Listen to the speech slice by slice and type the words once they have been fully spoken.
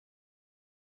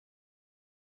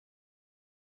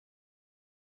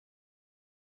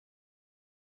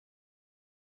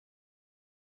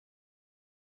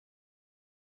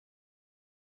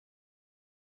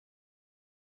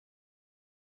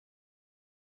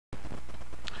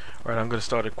Alright, I'm going to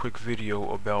start a quick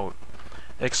video about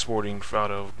exporting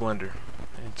out of Blender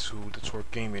into the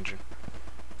Torque game engine.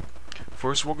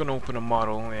 First, we're going to open a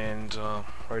model, and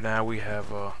right now we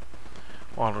have a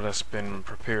model that's been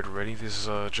prepared already. This is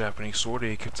a Japanese sword,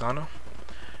 a katana.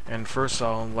 And first,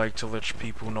 I'd like to let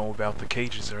people know about the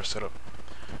cages that are set up.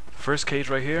 The first cage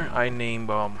right here, I name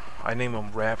them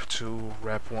Wrap 2,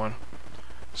 Wrap 1,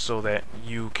 so that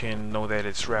you can know that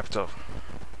it's wrapped up.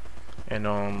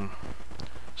 And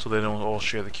so they don't all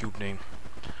share the cube name.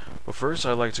 But first,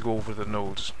 I'd like to go over the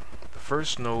nodes. The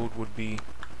first node would be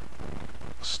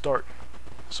shape.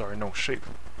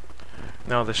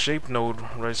 Now the shape node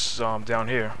right down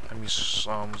here. Let me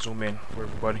zoom in for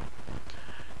everybody.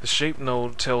 The shape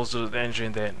node tells the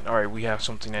engine that alright, we have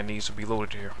something that needs to be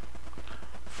loaded here.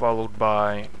 Followed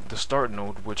by the start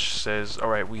node, which says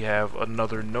alright, we have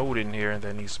another node in here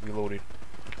that needs to be loaded.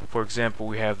 For example,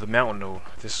 we have the mount node.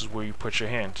 This is where you put your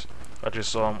hands.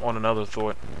 Just on another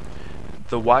thought,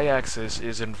 the y-axis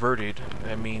is inverted.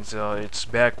 That means it's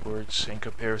backwards in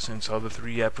comparison to other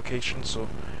 3D applications, so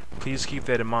please keep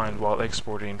that in mind while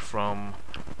exporting from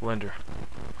Blender.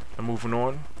 And moving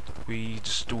on, we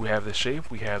just do have the shape,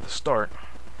 we have the start.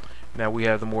 Now we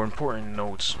have the more important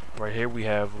nodes. Right here we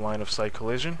have line of sight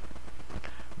collision.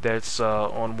 That's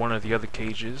on one of the other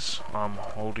cages.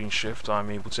 Holding shift, I'm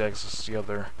able to access the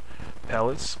other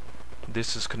palettes.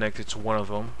 This is connected to one of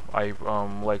them. I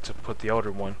like to put the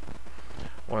outer one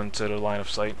onto the line of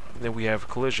sight. Then we have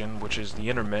collision, which is the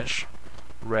inner mesh.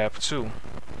 Wrap 2.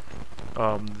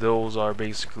 Those are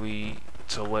basically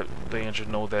to let the engine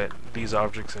know that these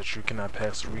objects that you cannot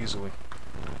pass through easily.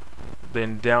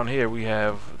 Then down here we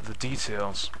have the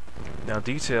details. Now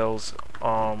details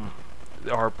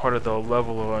are part of the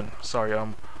level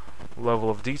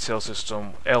of detail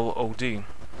system, LOD,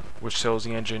 which tells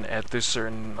the engine at this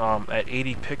certain at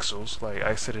 80 pixels, like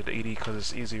I set it at 80 because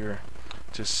it's easier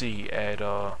to see at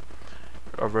a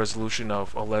resolution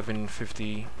of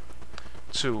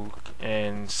 1152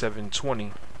 and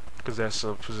 720, because that's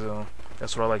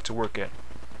what I like to work at.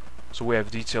 So we have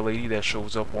detail 80 that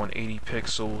shows up on 80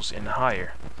 pixels and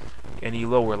higher. Any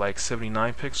lower, like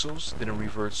 79 pixels, then it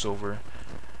reverts over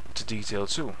to detail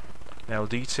 2. Now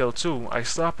detail 2, I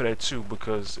stop it at 2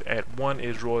 because at 1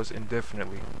 it draws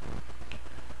indefinitely.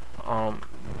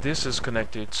 This is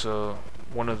connected to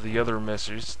one of the other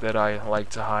messages that I like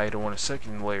to hide on a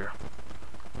second layer.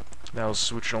 Now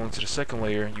switch on to the second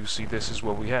layer, you see this is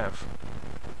what we have.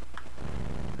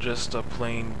 Just a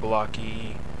plain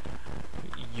blocky,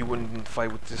 you wouldn't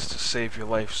fight with this to save your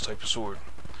life type of sword,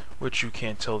 which you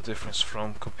can't tell the difference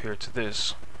from compared to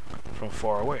this from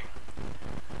far away.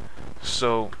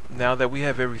 So now that we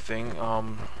have everything,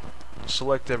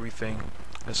 select everything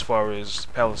as far as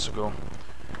palettes go,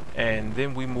 and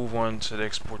then we move on to the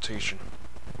exportation.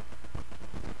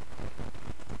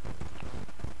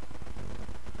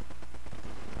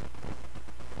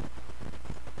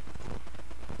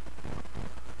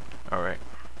 Alright,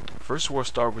 first we'll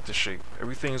start with the shape.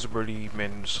 Everything has already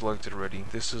been selected already.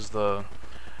 This is the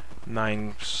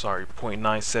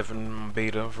 0.97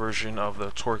 beta version of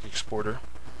the Torque exporter.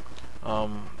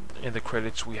 In the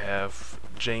credits we have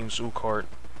James Ukart,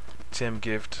 Tim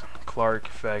Gift, Clark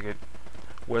Faggot,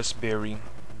 Wes Berry,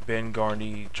 Ben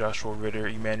Garney, Joshua Ritter,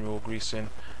 Emmanuel Greason.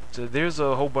 So there's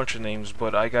a whole bunch of names,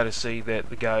 but I gotta say that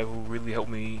the guy who really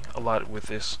helped me a lot with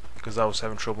this, because I was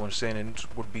having trouble understanding,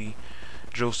 would be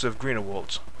Joseph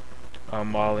Greenewald.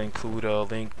 I'll include a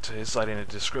link to his site in the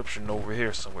description over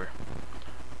here somewhere.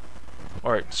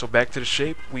 Alright, so back to the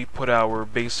shape, we put our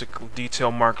basic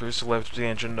detail markers to let the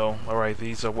engine know, alright,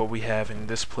 these are what we have in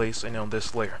this place and on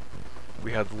this layer.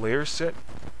 We have the layers set.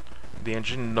 The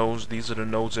engine knows these are the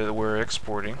nodes that we're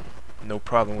exporting. No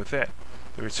problem with that.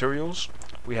 The materials,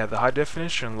 we have the high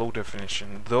definition and low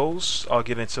definition. Those I'll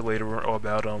get into later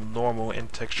about normal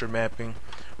and texture mapping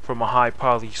from a high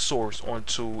poly source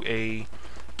onto a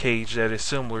cage that is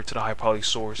similar to the high poly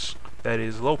source that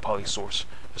is low poly source.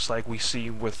 Just like we see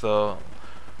with the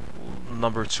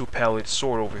number 2 palette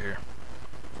sword over here.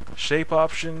 Shape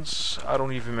options, I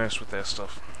don't even mess with that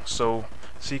stuff. So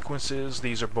sequences,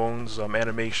 these are bones,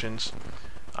 animations.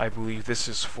 I believe this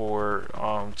is for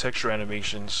texture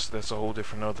animations. That's a whole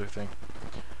different other thing.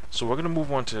 So we're gonna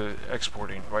move on to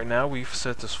exporting. Right now we've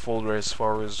set this folder as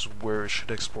far as where it should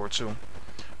export to.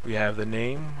 We have the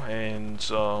name, and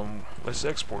let's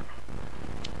export.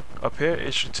 Up here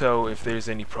it should tell if there's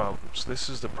any problems. This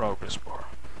is the progress bar.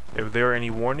 If there are any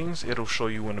warnings, it'll show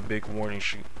you in a big warning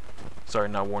sheet. Sorry,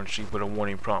 not warning sheet, but a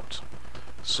warning prompt.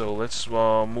 So let's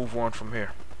move on from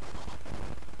here.